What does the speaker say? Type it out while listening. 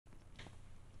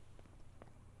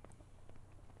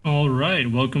All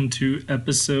right, welcome to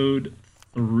episode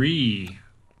 3.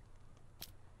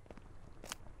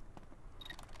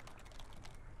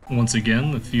 Once again,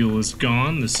 the fuel is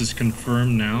gone. This is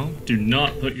confirmed now. Do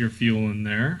not put your fuel in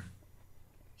there.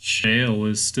 Shale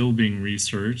is still being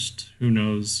researched. Who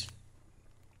knows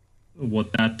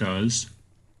what that does.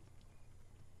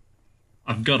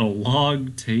 I've got a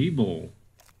log table.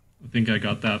 I think I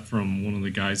got that from one of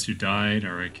the guys who died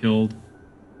or I killed.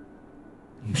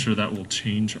 I'm sure that will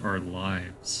change our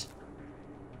lives.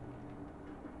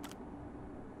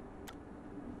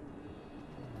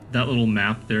 That little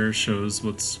map there shows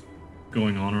what's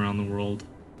going on around the world.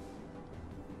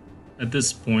 At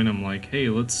this point, I'm like, hey,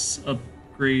 let's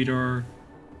upgrade our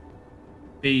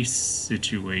base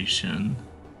situation.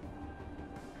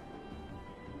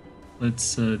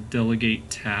 Let's delegate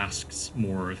tasks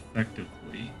more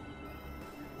effectively.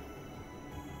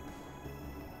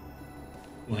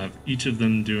 We'll have each of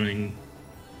them doing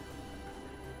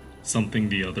something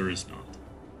the other is not.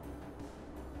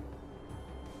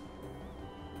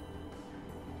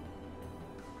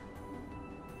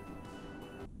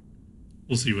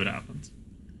 We'll see what happens.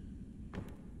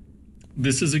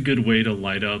 This is a good way to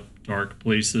light up dark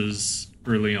places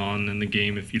early on in the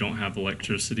game if you don't have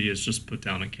electricity, is just put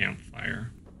down a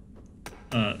campfire.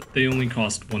 They only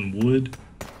cost 1 wood.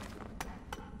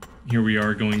 Here we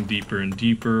are going deeper and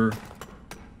deeper.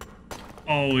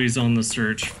 Always on the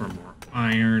search for more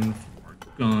iron, for more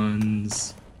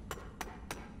guns.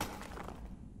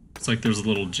 It's like there's a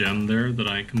little gem there that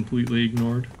I completely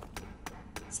ignored.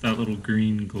 It's that little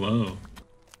green glow.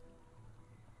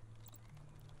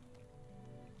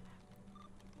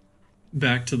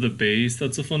 Back to the base.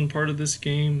 That's a fun part of this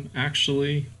game,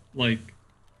 actually. Like,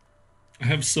 I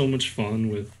have so much fun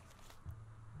with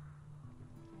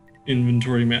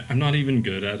inventory I'm not even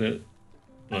good at it,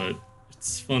 but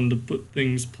it's fun to put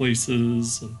things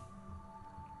places.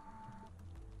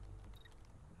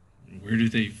 And where do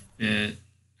they fit?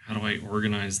 How do I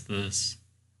organize this?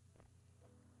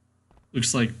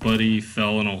 Looks like Buddy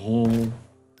fell in a hole.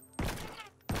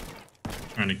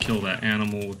 Trying to kill that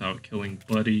animal without killing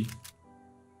Buddy.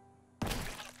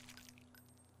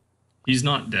 He's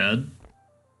not dead.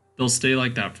 They'll stay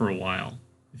like that for a while.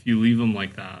 If you leave them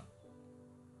like that,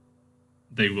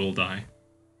 they will die.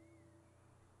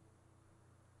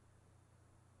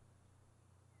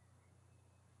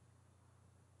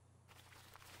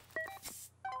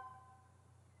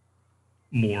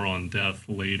 More on death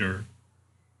later.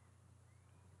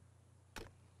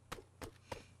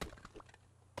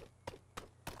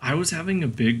 I was having a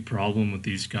big problem with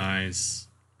these guys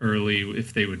early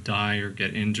if they would die or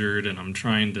get injured, and I'm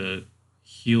trying to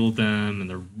heal them and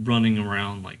they're running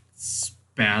around like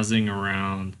spazzing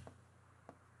around,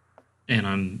 and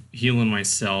I'm healing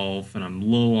myself and I'm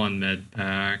low on med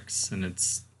packs, and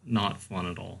it's not fun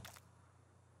at all.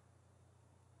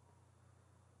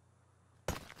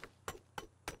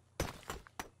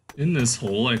 In this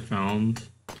hole I found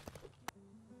some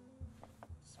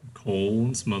coal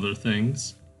and some other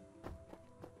things.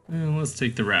 And let's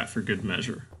take the rat for good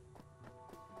measure.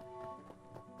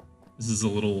 This is a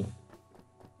little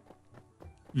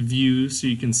view so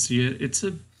you can see it. It's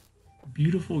a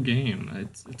beautiful game.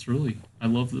 It's really, I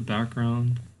love the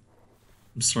background.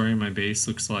 I'm sorry my base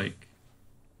looks like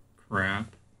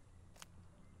crap.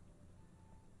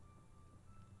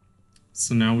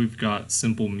 So now we've got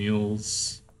simple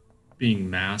meals being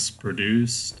mass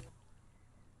produced.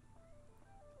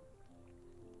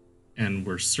 And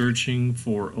we're searching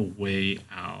for a way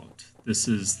out. This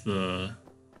is the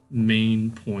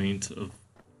main point of...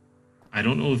 I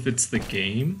don't know if it's the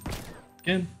game.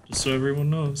 Again, just so everyone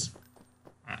knows.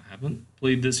 I haven't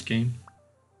played this game.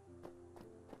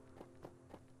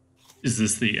 Is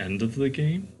this the end of the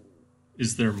game?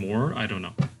 Is there more? I don't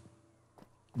know.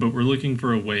 But we're looking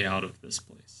for a way out of this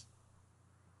place.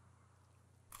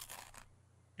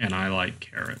 And I like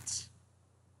carrots.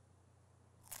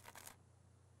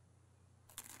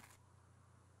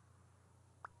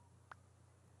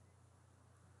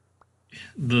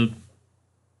 The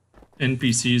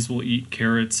NPCs will eat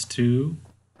carrots too,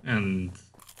 and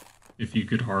if you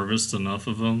could harvest enough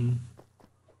of them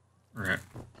or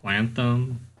plant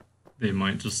them, they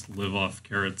might just live off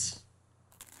carrots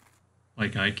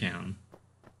like I can.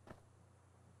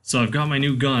 So I've got my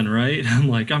new gun, right? I'm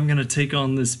like, I'm gonna take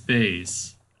on this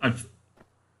base.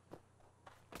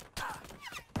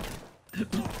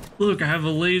 Look, I have a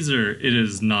laser. It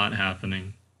is not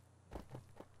happening.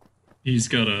 He's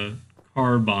got a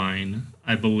carbine,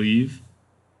 I believe.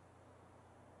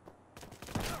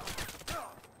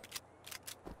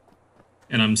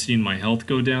 And I'm seeing my health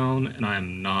go down, and I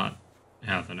am not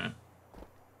having it.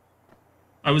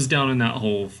 I was down in that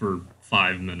hole for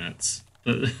 5 minutes.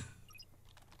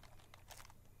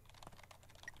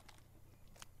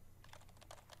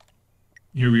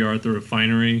 Here we are at the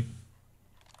refinery,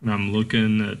 and I'm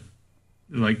looking at,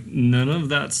 like, none of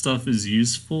that stuff is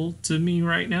useful to me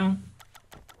right now.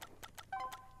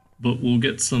 But we'll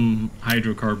get some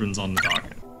hydrocarbons on the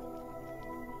docket.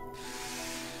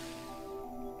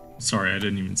 Sorry, I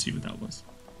didn't even see what that was.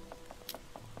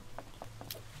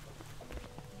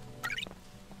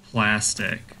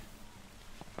 Plastic.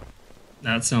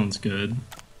 That sounds good.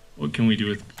 What can we do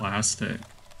with plastic?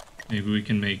 Maybe we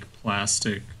can make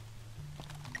plastic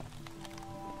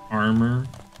armor.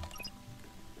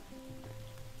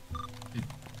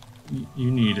 You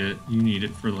need it. You need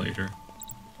it for later.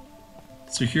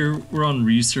 So here we're on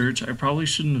research. I probably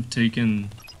shouldn't have taken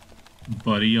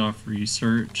Buddy off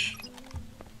research.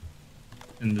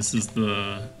 And this is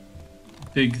the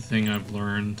big thing I've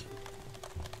learned.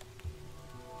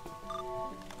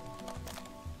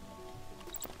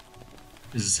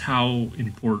 Is how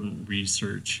important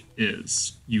research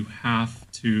is. You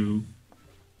have to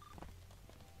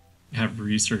have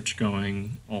research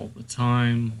going all the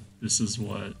time. This is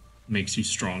what makes you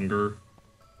stronger.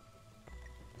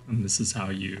 And this is how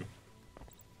you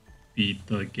beat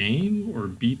the game or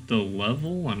beat the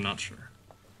level. I'm not sure.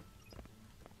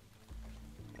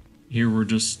 Here we're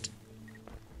just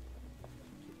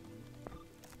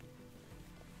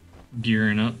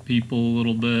gearing up people a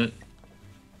little bit.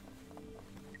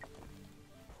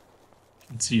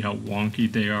 And see how wonky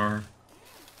they are.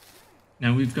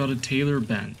 Now we've got a tailor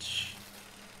bench.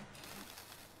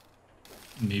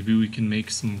 Maybe we can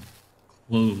make some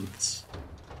clothes.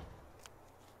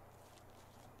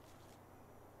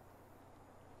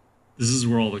 This is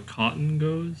where all the cotton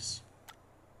goes.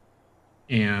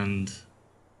 And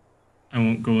I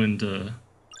won't go into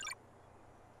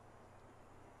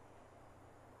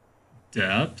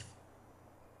depth.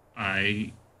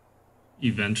 I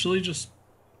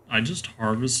just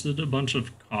harvested a bunch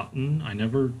of cotton. I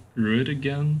never grew it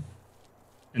again.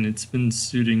 And it's been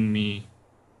suiting me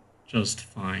just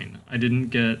fine. I didn't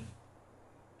get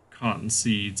cotton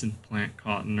seeds and plant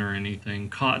cotton or anything.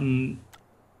 Cotton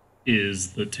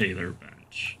is the tailor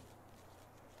bench.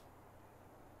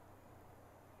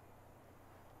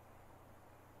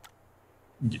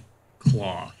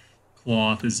 Cloth.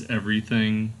 Cloth is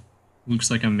everything.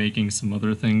 Looks like I'm making some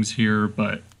other things here,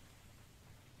 but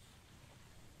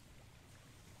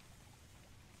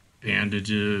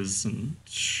bandages and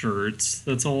shirts,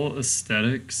 that's all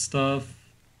aesthetic stuff.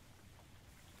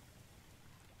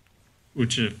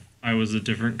 Which if I was a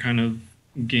different kind of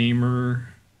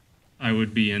gamer, I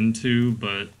would be into,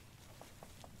 but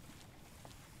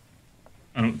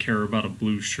I don't care about a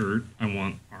blue shirt. I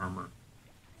want armor.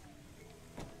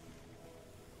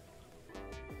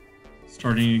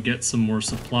 Starting to get some more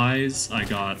supplies. I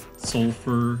got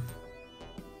sulfur.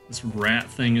 This rat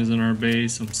thing is in our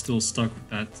base. I'm still stuck with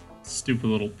that stupid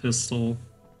little pistol,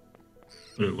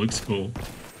 but it looks cool.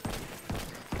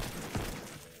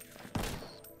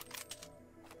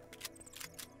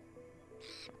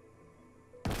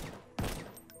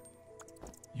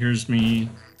 Here's me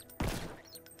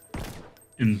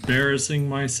embarrassing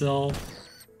myself,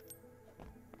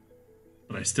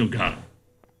 but I still got him.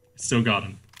 I still got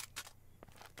him.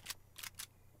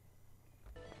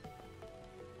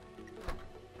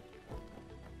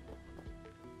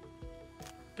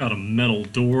 Got a metal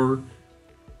door.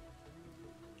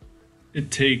 It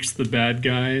takes the bad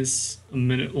guys a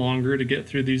minute longer to get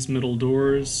through these metal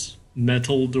doors.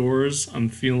 I'm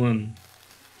feeling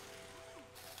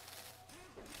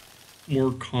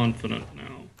more confident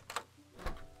now.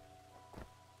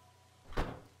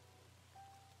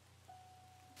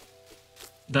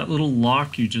 That little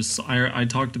lock I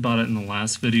talked about it in the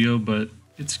last video, but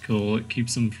it's cool. It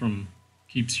keeps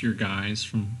your guys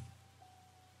from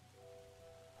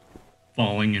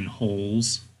falling in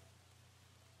holes.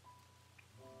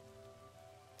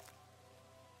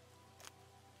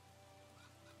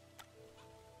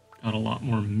 Got a lot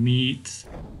more meat.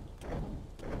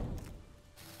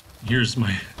 Here's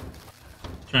my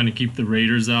trying to keep the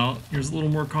raiders out. Here's a little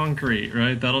more concrete,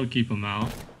 right? That'll keep them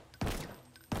out.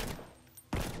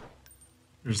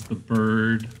 There's the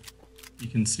bird. You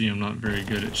can see I'm not very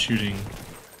good at shooting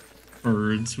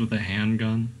birds with a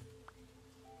handgun.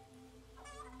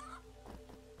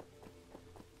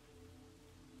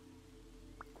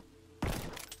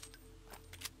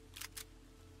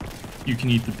 You can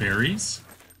eat the berries.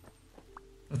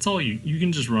 That's all you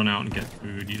can just run out and get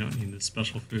food. You don't need the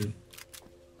special food.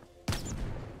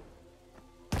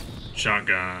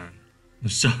 Shotgun.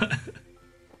 The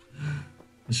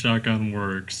shotgun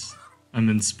works. I'm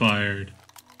inspired.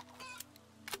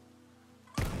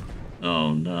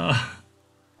 Oh no.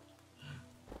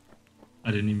 I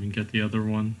didn't even get the other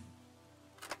one.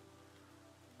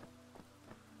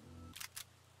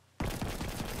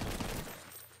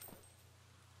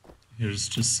 Here's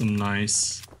just some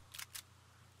nice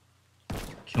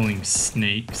killing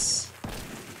snakes.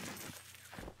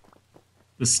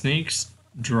 The snakes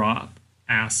drop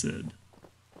acid.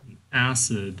 And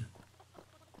acid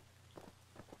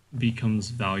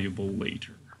becomes valuable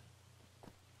later.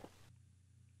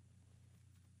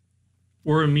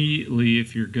 Or immediately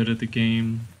if you're good at the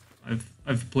game.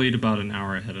 I've played about an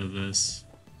hour ahead of this.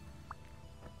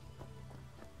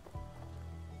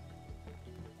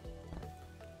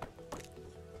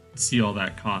 See all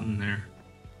that cotton there.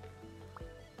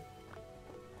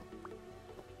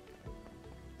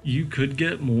 You could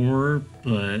get more,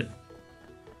 but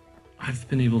I've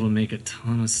been able to make a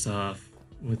ton of stuff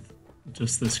with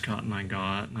just this cotton I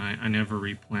got, and I never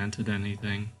replanted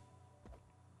anything.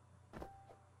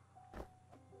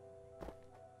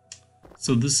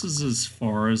 So this is as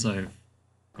far as I've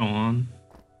gone,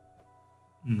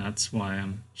 and that's why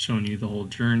I'm showing you the whole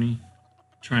journey.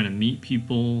 Trying to meet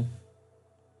people.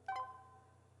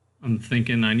 I'm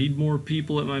thinking I need more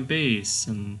people at my base,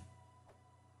 and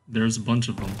there's a bunch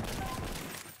of them.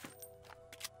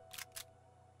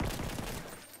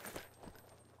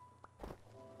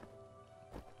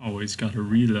 Always gotta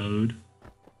reload.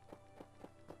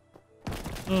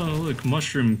 Oh, look,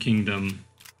 Mushroom Kingdom.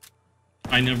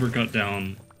 I never got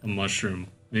down a mushroom.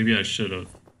 Maybe I should have.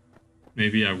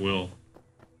 Maybe I will.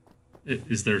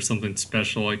 Is there something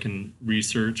special I can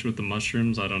research with the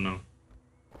mushrooms? I don't know.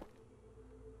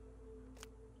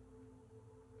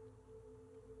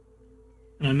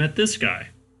 And I met this guy.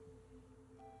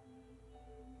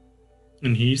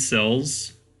 And he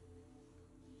sells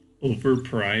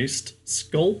overpriced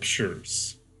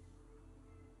sculptures.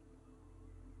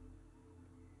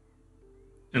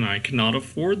 And I cannot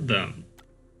afford them.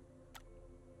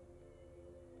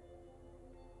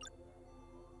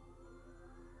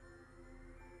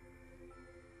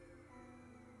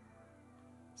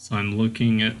 So I'm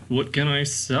looking at what can I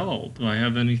sell? Do I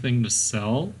have anything to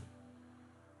sell?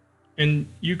 And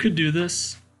you could do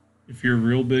this if you're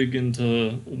real big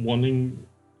into wanting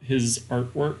his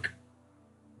artwork.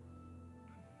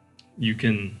 You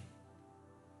can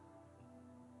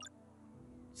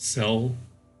sell.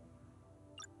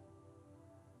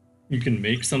 You can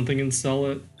make something and sell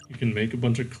it. You can make a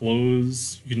bunch of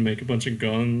clothes. You can make a bunch of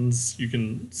guns. You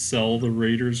can sell the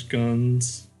raiders'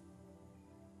 guns.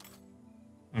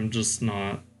 I'm just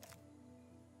not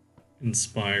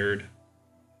inspired.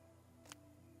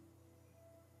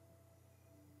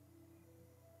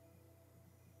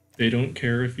 They don't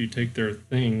care if you take their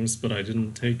things, but I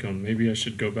didn't take them. Maybe I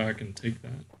should go back and take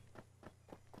that.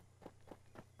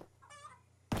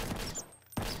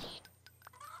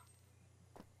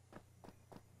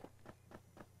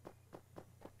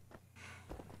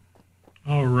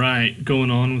 Alright, going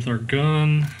on with our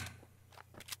gun.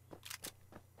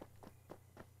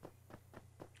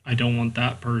 I don't want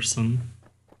that person.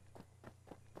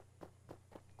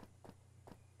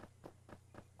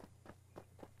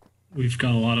 We've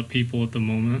got a lot of people at the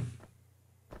moment.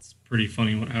 It's pretty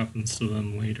funny what happens to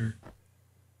them later.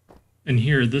 And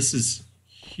here, this is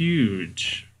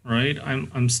huge, right?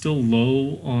 I'm still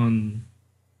low on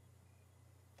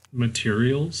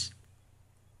materials.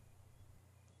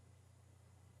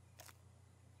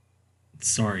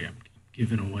 Sorry, I'm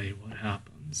giving away what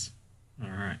happens.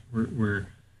 Alright, we're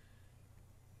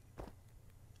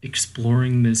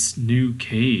exploring this new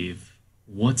cave.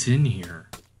 What's in here?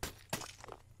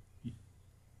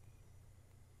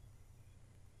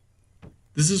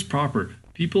 This is proper.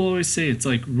 People always say it's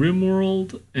like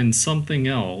RimWorld and something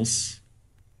else.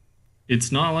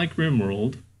 It's not like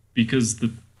RimWorld because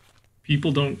the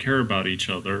people don't care about each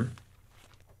other.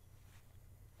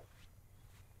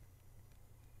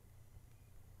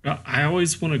 I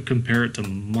always want to compare it to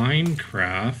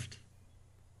Minecraft.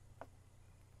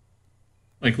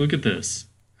 Like, look at this.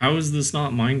 How is this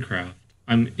not Minecraft?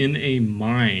 I'm in a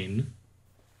mine,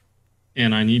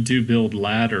 and I need to build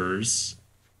ladders.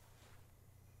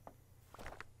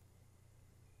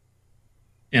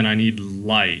 And I need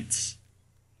lights.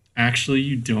 Actually,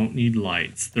 you don't need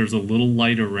lights. There's a little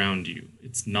light around you.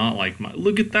 It's not like my...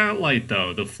 Look at that light,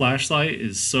 though. The flashlight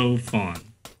is so fun.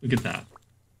 Look at that.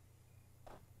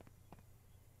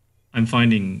 I'm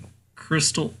finding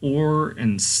crystal ore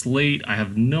and slate. I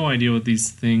have no idea what these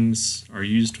things are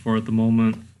used for at the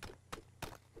moment.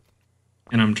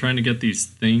 And I'm trying to get these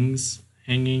things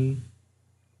hanging.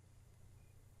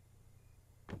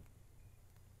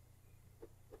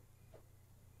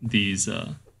 These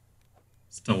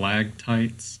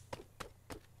stalactites.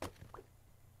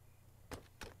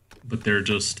 but they're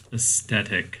just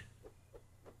aesthetic.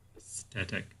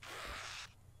 Aesthetic.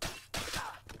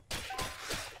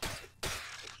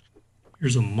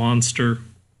 Here's a monster.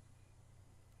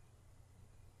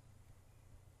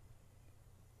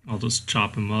 I'll just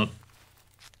chop him up.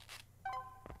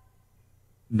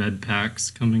 Med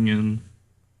packs coming in.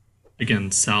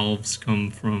 Again, salves come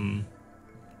from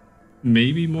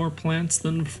maybe more plants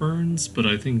than ferns, but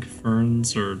I think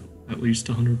ferns are at least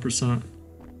 100%.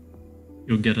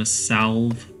 You'll get a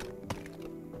salve.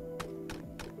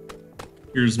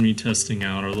 Here's me testing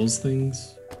out. Are those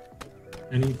things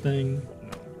anything? No.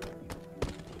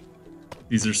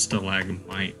 These are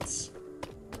stalagmites.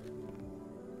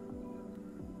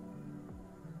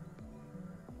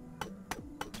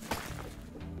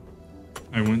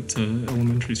 I went to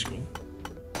elementary school.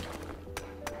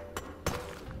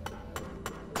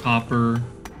 Copper.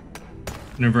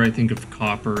 Whenever I think of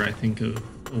copper, I think of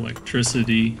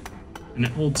electricity, and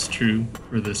it holds true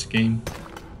for this game.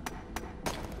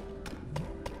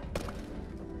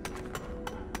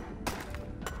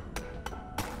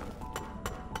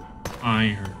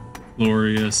 Iron.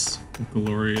 Glorious,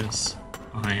 glorious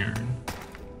iron.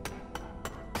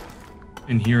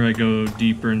 And here I go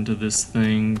deeper into this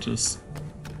thing, just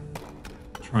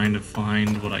trying to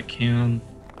find what I can.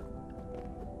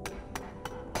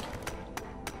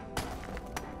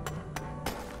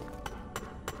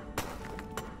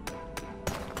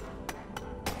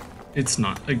 It's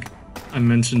not, like, I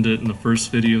mentioned it in the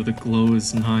first video, the glow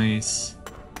is nice.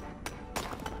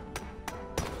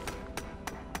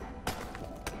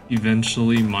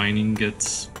 Eventually mining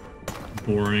gets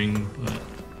boring, but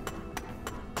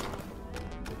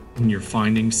when you're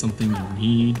finding something you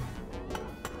need,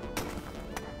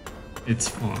 it's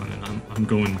fun, and I'm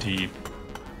going deep.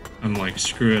 I'm like,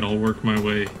 screw it, I'll work my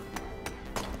way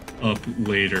up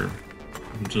later.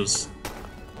 I'm just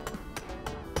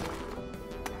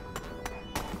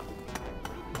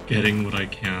getting what I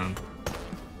can.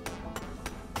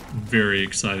 I'm very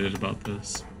excited about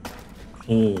this.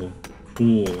 Coal,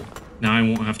 cool. Now I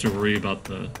won't have to worry about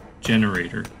the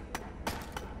generator.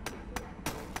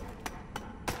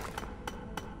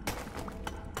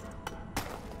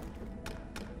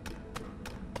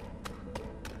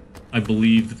 I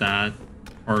believe that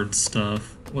hard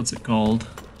stuff, what's it called?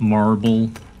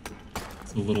 Marble.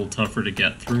 It's a little tougher to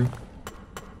get through.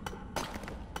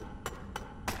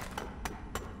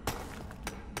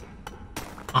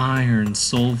 Iron,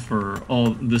 sulfur,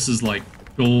 oh, this is like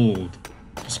gold.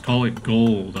 Just call it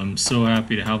gold. I'm so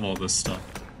happy to have all this stuff.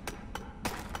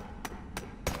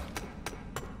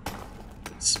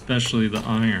 Especially the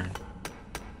iron.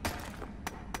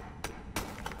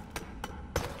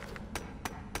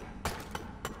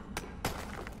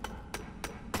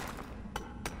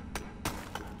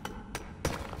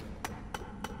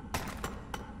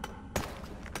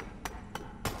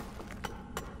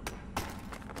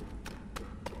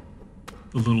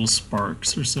 The little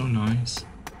sparks are so nice.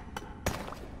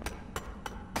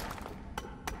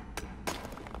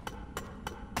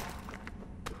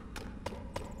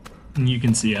 And you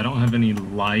can see I don't have any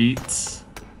lights.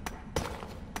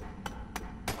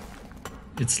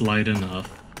 It's light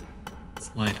enough. It's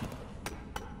light enough.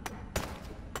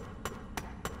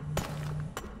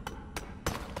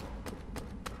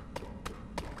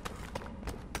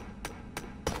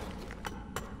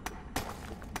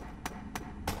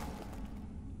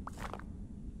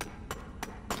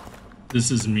 This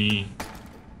is me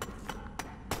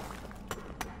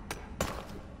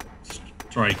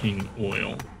striking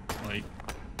oil. Like,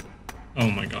 oh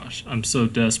my gosh, I'm so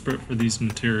desperate for these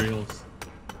materials.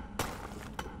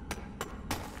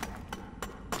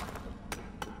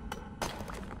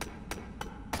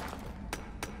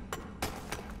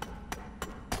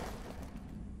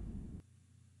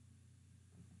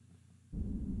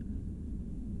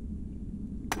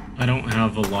 I don't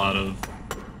have a lot of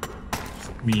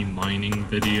me mining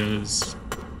videos,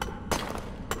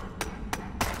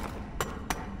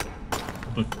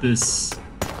 but this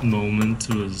moment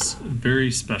was very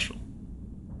special.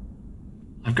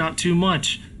 I've got too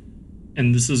much,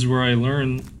 and this is where I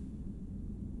learn.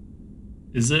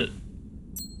 Is it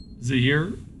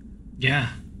here?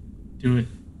 Yeah, do it.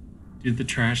 Do the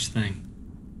trash thing.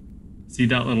 See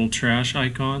that little trash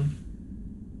icon?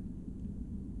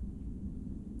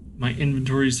 My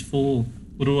inventory's full.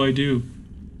 What do I do?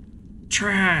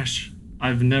 Trash!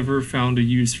 I've never found a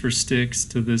use for sticks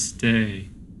to this day.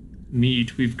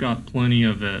 Meat, we've got plenty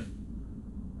of it.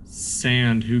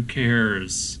 Sand, who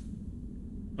cares?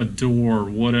 A door,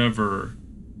 whatever.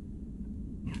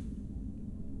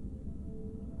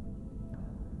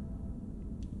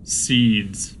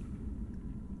 Seeds.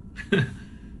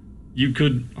 You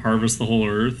could harvest the whole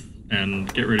earth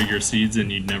and get rid of your seeds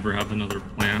and you'd never have another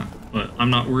plant, but I'm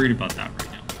not worried about that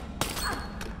right now.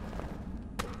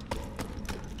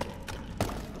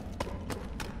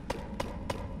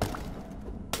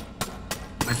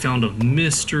 I found a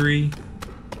mystery.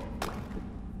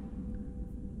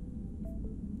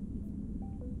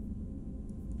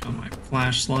 Got my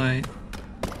flashlight.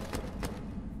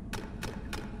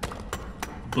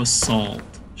 Basalt.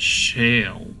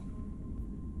 Shale.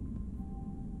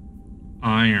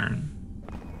 Iron.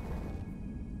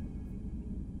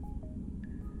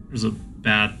 There's a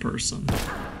bad person.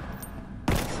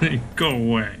 Go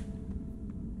away.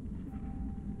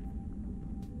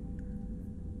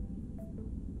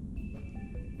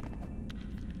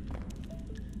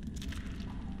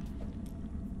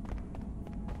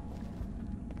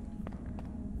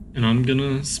 And I'm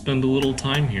gonna spend a little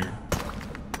time here.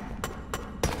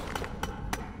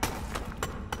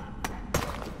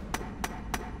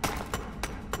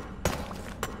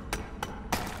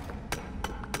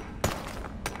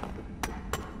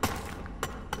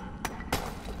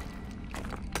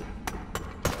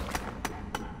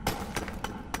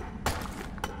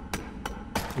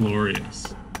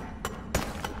 Glorious.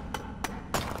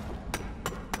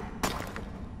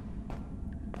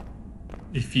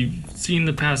 If you've seen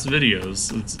the past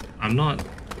videos, I'm not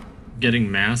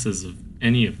getting masses of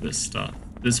any of this stuff.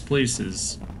 This place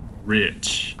is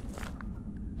rich.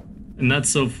 And that's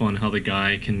so fun how the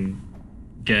guy can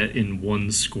get in one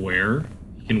square.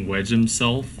 He can wedge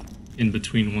himself in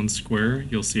between one square.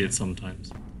 You'll see it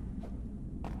sometimes.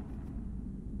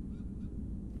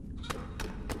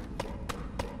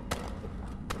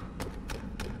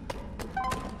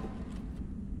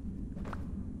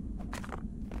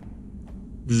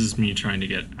 This is me trying to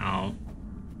get out.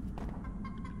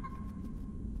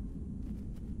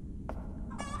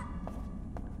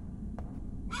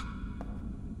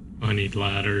 I need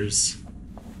ladders.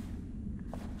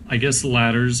 I guess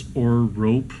ladders or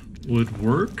rope would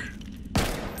work.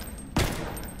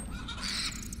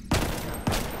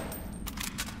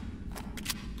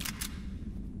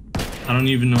 I don't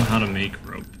even know how to make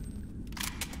rope.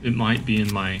 It might be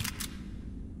in my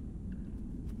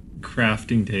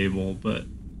crafting table, but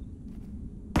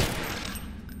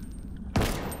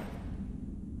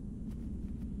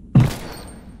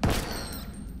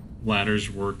ladders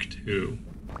work too.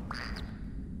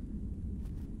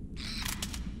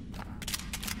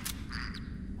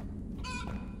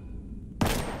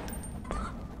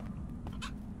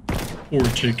 Poor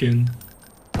chicken.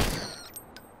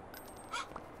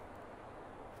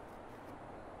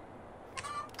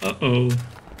 Uh-oh.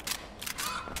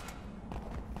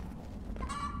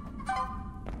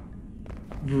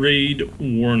 Raid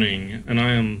warning, and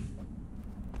I am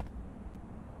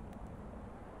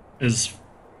as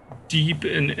deep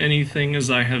in anything as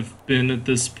I have been at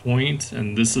this point,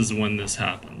 and this is when this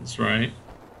happens, right?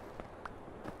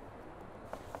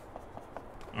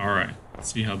 Alright,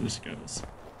 let's see how this goes.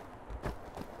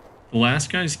 The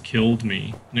last guys killed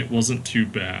me, and it wasn't too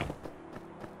bad.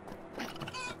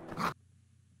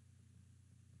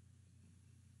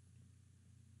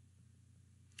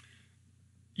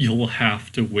 You'll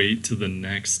have to wait to the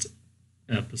next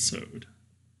episode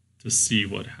to see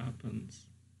what happens.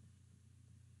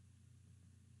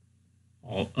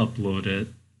 I'll upload it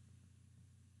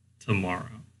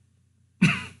tomorrow.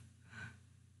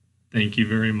 Thank you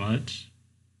very much.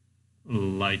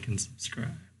 Like and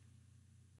subscribe.